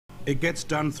It gets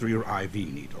done through your IV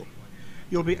needle.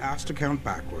 You'll be asked to count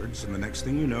backwards, and the next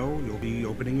thing you know, you'll be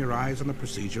opening your eyes and the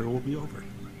procedure will be over.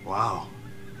 Wow.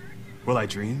 Will I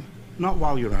dream? Not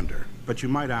while you're under, but you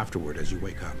might afterward as you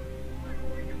wake up.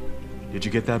 Did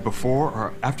you get that before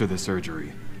or after the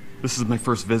surgery? This is my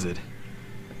first visit.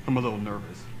 I'm a little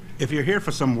nervous. If you're here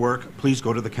for some work, please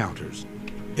go to the counters.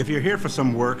 If you're here for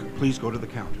some work, please go to the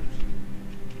counters.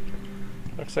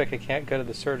 Looks like I can't go to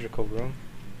the surgical room.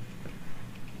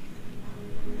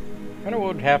 I wonder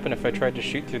what would happen if I tried to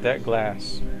shoot through that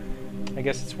glass. I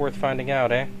guess it's worth finding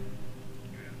out, eh?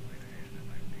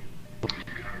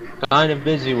 Kind of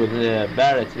busy with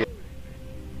Barrett here.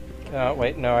 Oh,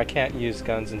 wait, no, I can't use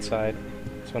guns inside.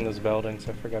 It's one of those buildings,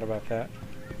 I forgot about that.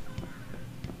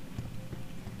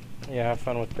 Yeah, have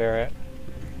fun with Barrett.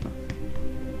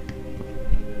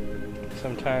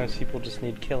 Sometimes people just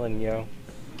need killing, yo.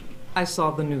 I saw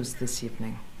the news this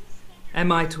evening. Am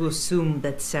I to assume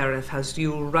that Sarif has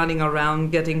you running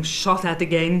around getting shot at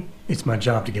again? It's my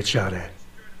job to get shot at.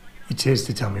 It's his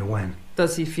to tell me when.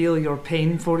 Does he feel your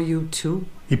pain for you too?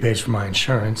 He pays for my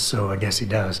insurance, so I guess he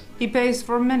does. He pays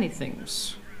for many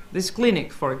things. This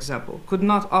clinic, for example, could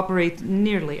not operate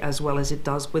nearly as well as it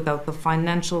does without the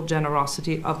financial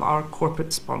generosity of our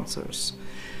corporate sponsors.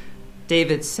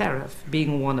 David Sarif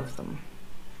being one of them.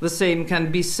 The same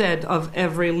can be said of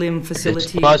every limb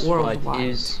facility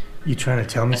worldwide. You trying to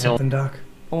tell me something, Doc?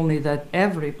 Only that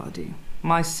everybody,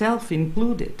 myself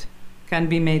included, can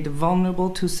be made vulnerable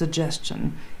to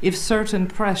suggestion if certain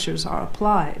pressures are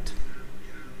applied.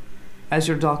 As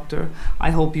your doctor, I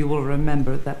hope you will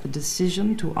remember that the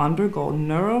decision to undergo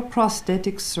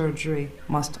neuroprosthetic surgery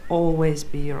must always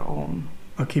be your own.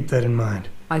 I'll keep that in mind.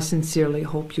 I sincerely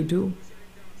hope you do.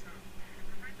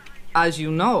 As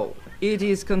you know, it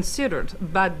is considered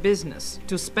bad business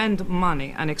to spend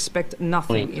money and expect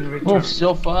nothing in return. Move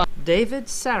so far. David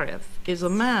Sarif is a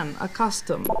man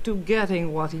accustomed to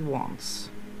getting what he wants.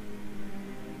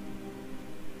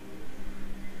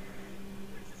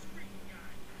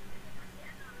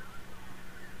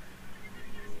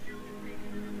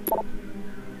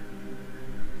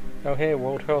 Oh hey,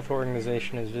 World Health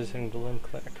Organization is visiting the limb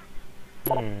clinic.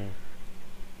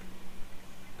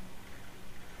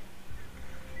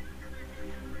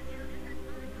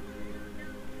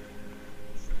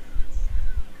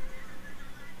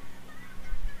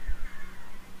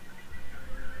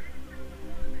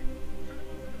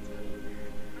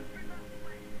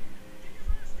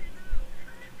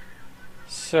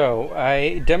 So,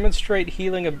 I demonstrate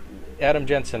healing Adam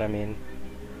Jensen,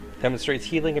 demonstrates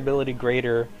healing ability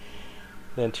greater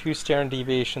than 2 standard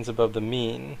deviations above the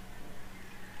mean.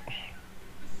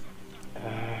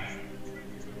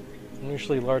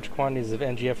 Unusually large quantities of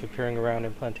NGF appearing around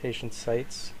implantation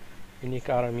sites. Unique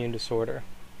autoimmune disorder.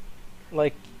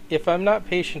 Like, if I'm not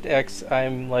patient X,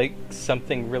 I'm like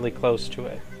something really close to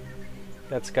it.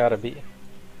 That's gotta be.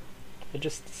 It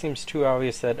just seems too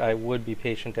obvious that I would be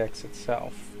patient X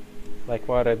itself. Like,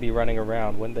 why would I be running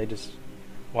around? Wouldn't they just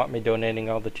want me donating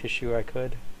all the tissue I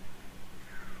could?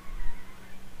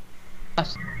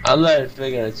 I'll let it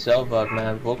figure itself out,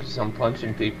 man. Focus on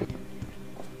punching people.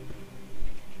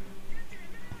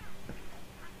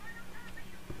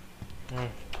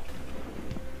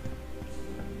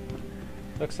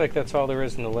 Looks like that's all there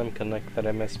is in the limb clinic that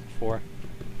I missed before.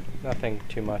 Nothing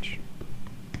too much.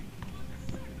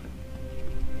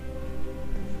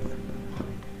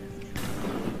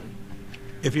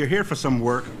 If you're here for some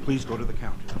work, please go to the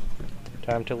counter.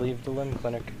 Time to leave the limb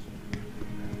clinic.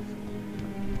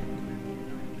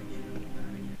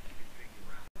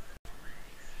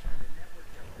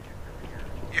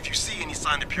 If you see any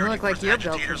sign of purity, you look like you're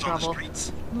built for trouble.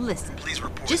 Streets, listen, please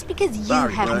report. just because you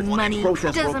have money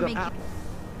doesn't make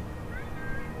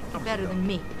you better than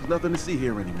me. There's nothing to see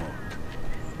here anymore.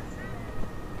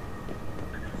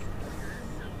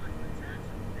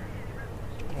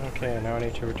 Okay, now I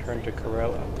need to return to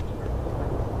Corella.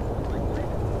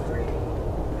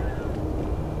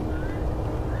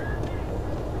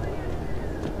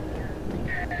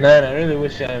 Man, I really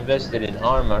wish I invested in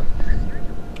armor.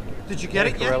 Did you get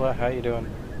it yet? Corella, how you doing?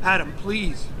 Adam,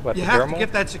 please. What, you the have dermal? to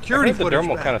get that security footage I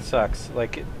think the dermal back. kind of sucks.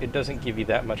 Like, it doesn't give you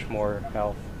that much more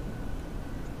health.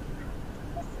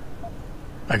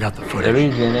 I got the footage. The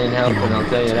reason ain't helping, I'll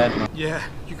tell you that much. Yeah,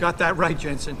 you got that right,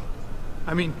 Jensen.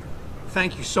 I mean,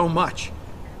 thank you so much.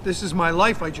 This is my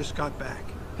life I just got back.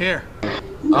 Here.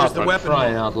 There's the weapon.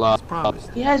 Crying out loud.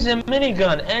 Promised. He has a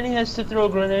minigun and he has to throw a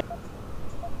grenade.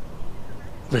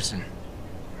 Listen,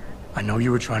 I know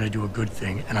you were trying to do a good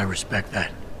thing, and I respect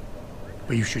that.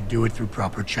 But you should do it through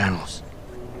proper channels.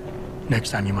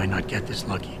 Next time you might not get this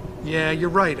lucky. Yeah, you're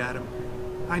right, Adam.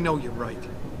 I know you're right.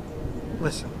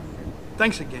 Listen,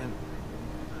 thanks again.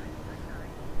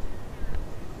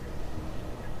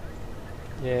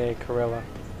 Yay, Corella.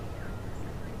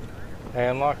 I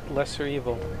unlocked Lesser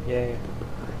Evil. Yay.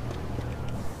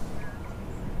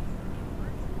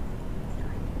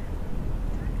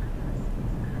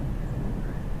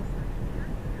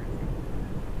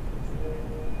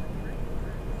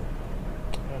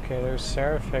 Okay, there's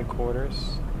Sarif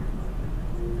headquarters.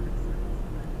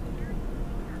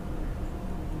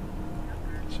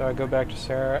 So I go back to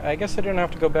Sarif. I guess I don't have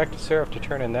to go back to Sarif to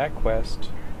turn in that quest.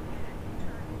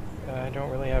 I don't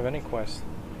really have any quests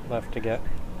left to get.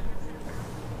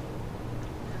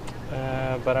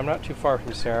 But I'm not too far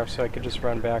from Sarif, so I could just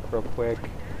run back real quick,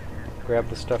 grab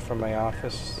the stuff from my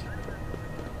office,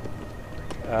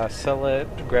 sell it,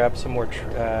 grab some more,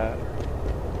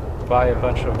 buy a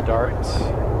bunch of darts.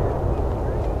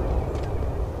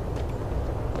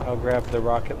 I'll grab the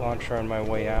rocket launcher on my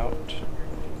way out.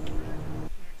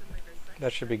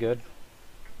 That should be good.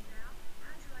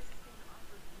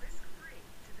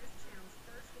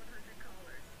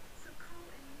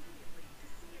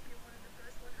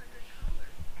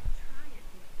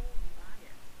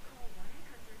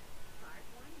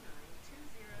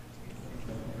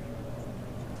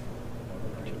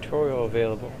 Tutorial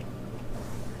available.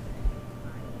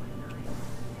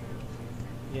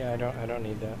 Yeah, I don't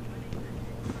need that.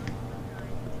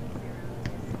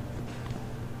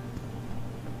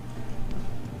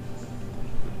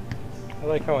 I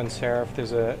like how in Sarif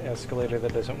there's an escalator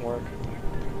that doesn't work.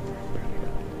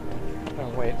 Oh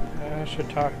wait, I should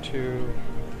talk to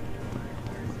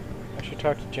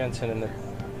Jensen in the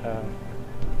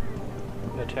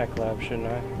tech lab, shouldn't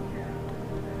I?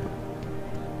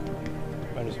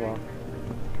 Might as well.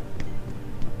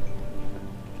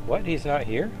 What? He's not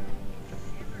here?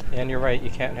 And you're right, you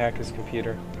can't hack his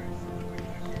computer.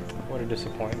 What a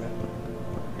disappointment.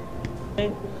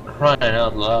 Crying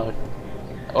out loud.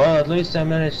 Well, at least I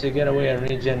managed to get away and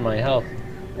regen my health.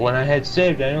 When I had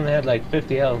saved, I only had like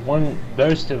 50 health. One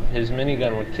burst of his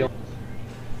minigun would kill me.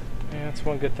 Yeah, that's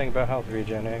one good thing about health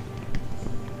regen, eh?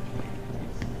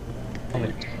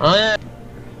 Oh yeah!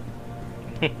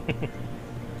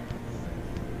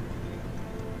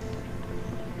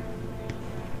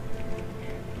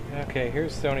 Okay,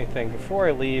 here's the only thing. Before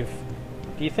I leave,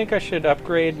 do you think I should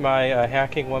upgrade my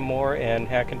hacking one more and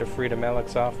hack into Freedom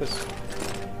Alec's office?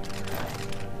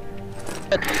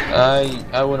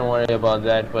 I wouldn't worry about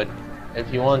that, but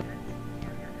if you want...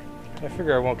 I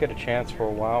figure I won't get a chance for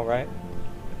a while, right?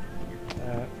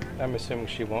 I'm assuming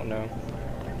she won't know.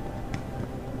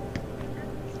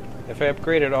 If I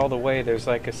upgrade it all the way, there's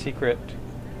like a secret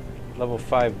level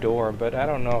 5 door, but I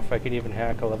don't know if I could even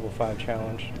hack a level 5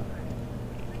 challenge.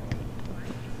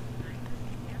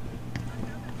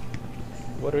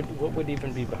 What would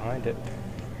even be behind it?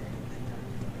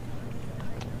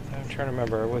 I'm trying to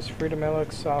remember. Was Freedom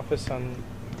Alec's office on...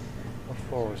 what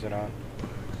floor was it on?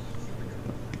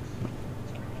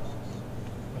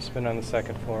 Must have been on the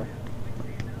 2nd floor.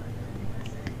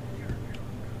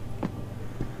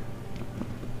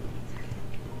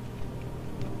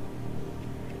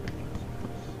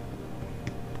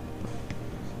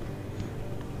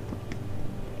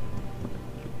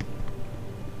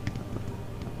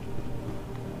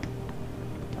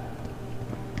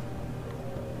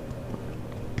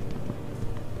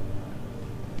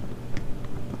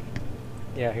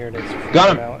 Yeah, here it is. Got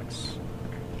him! Alec's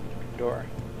door.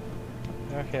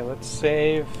 Okay, let's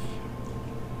save.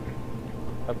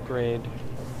 Upgrade.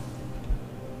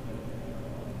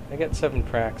 I get 7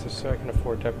 praxis, so I can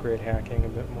afford to upgrade hacking a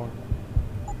bit more.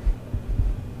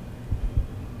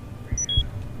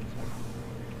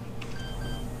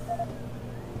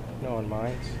 No one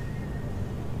minds.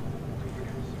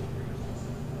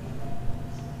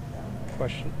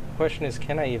 Question is,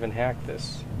 can I even hack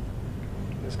this?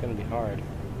 It's going to be hard.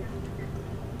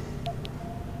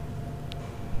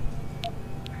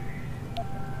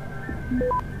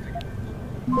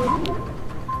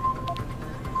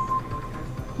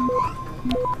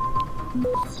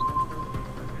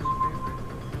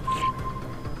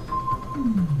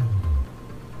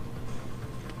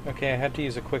 Okay, I had to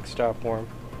use a quick stop worm.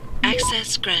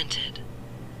 Access granted.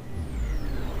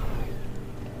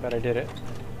 But I did it.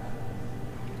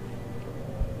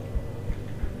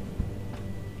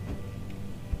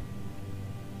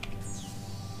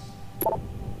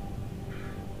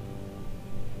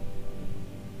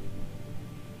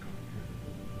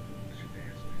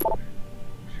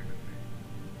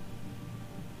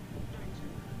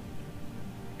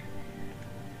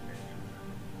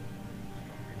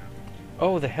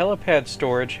 Oh, the helipad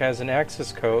storage has an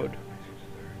access code.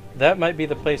 That might be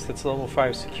the place that's level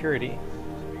 5 security.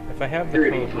 If I have the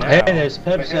code now... Hey, there's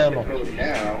Pepsi ammo.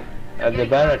 At the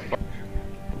Barrett.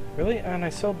 Really? And I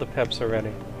sold the Peps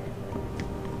already.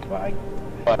 Well, I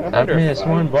That made a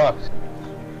small box.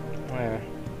 Yeah,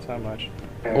 it's not much.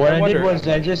 What I did was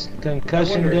I just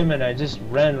concussioned him and I just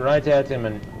ran right at him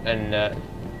and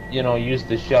you know, used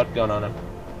the shotgun on him.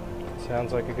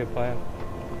 Sounds like a good plan.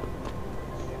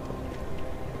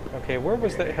 Okay, where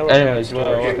was that helipad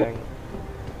storage thing?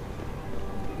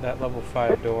 That level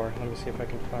 5 door. Let me see if I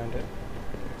can find it.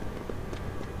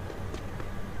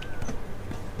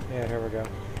 Yeah, here we go.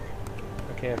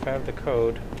 Okay, if I have the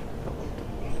code.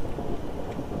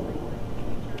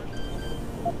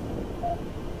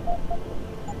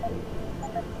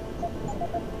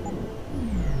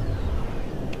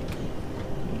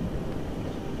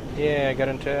 Yeah, I got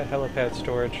into helipad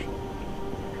storage.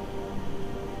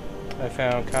 I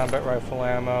found combat rifle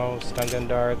ammo, stun gun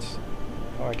darts.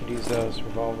 Oh, I could use those.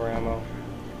 Revolver ammo.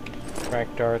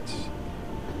 Crank darts.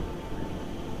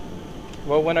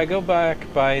 Well, when I go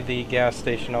back by the gas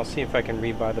station, I'll see if I can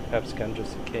rebuy the Peps gun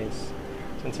just in case.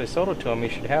 Since I sold it to him, he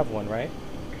should have one, right?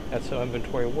 That's how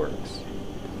inventory works.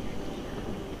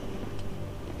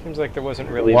 Seems like there wasn't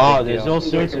really a big deal. Wow, there's all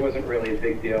sorts of... There wasn't really a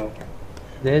big deal.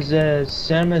 There's a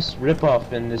Samus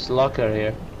ripoff in this locker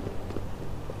here.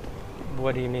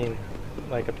 What do you mean?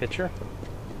 Like a picture?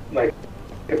 Like...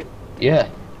 Yeah.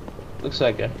 Looks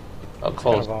like a That's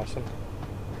kind of awesome.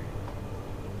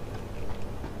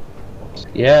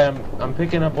 Yeah, I'm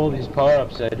picking up all these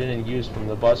power-ups that I didn't use from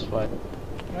the boss fight.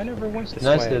 I never went this It's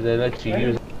nice way. that they let you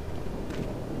use.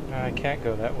 I can't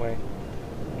go that way.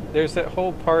 There's that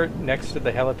whole part next to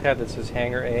the helipad that says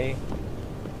Hangar A,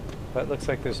 but it looks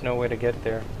like there's no way to get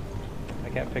there. I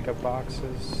can't pick up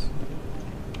boxes.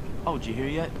 Oh, did you hear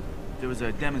yet? There was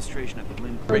a demonstration at the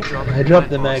Limb. I dropped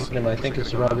the Magnum. I think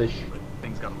it's rubbish.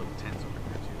 Things got a little tense over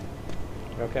here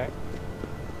too. Okay.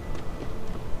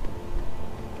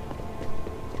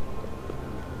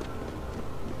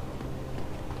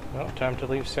 Well, time to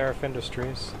leave Sarif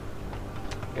Industries.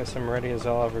 Guess I'm ready as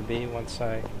I'll ever be once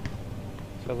I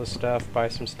sell the stuff, buy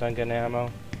some stun gun ammo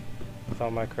with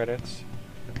all my credits.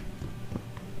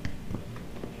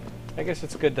 I guess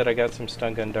it's good that I got some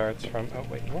stun gun darts from... Oh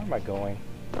wait, where am I going?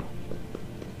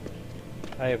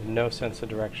 I have no sense of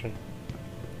direction.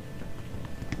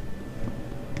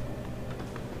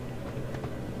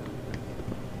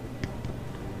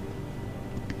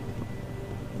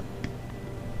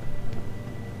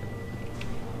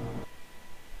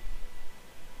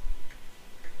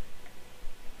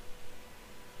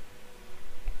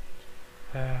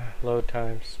 Load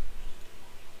times.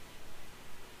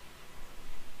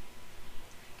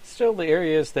 Still, the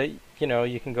areas that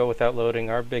you can go without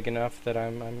loading are big enough that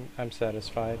I'm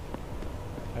satisfied,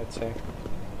 I'd say.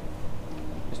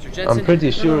 Mr. Jensen, I'm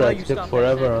pretty sure I took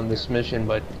forever on this mission,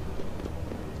 but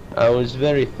I was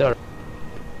very thorough.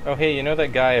 Oh hey, you know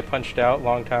that guy I punched out a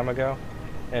long time ago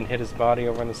and hit his body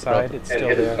over on the side? It's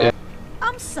still there.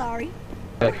 I'm sorry.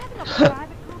 We're having a private conversation.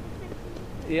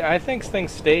 Yeah, I think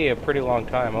things stay a pretty long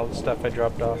time, all the stuff I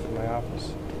dropped off in my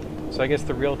office. So I guess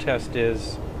the real test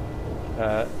is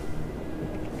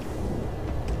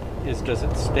does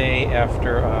it stay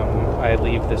after I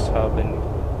leave this hub and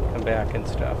come back and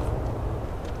stuff?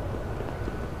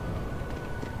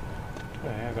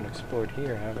 I haven't explored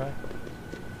here, have I?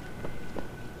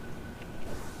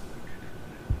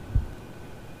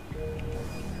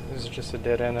 This is just a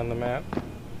dead end on the map.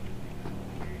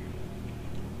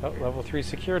 Oh, level 3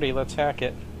 security, let's hack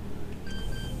it.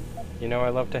 You know I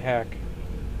love to hack.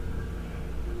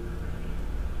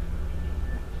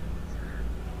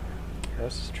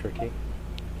 This is tricky.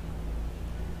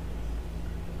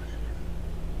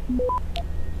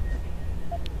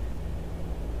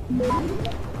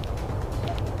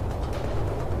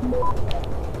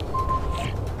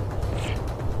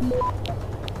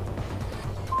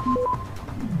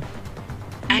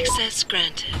 Access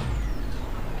granted.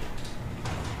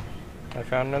 I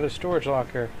found another storage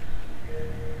locker.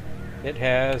 It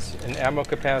has an ammo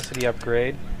capacity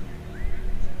upgrade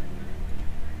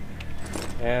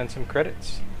and some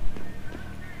credits.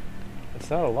 It's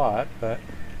not a lot, but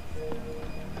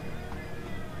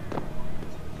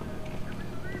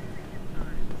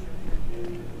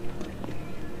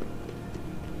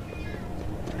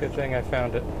good thing I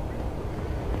found it.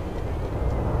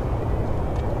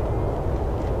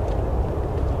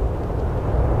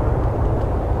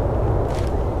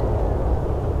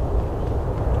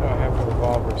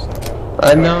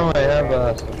 I know I have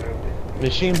a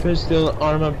machine pistol,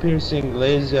 armor piercing,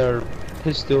 laser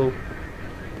pistol,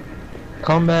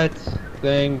 combat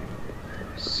thing,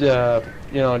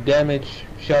 damage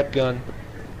shotgun,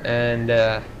 and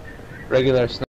regular sniper.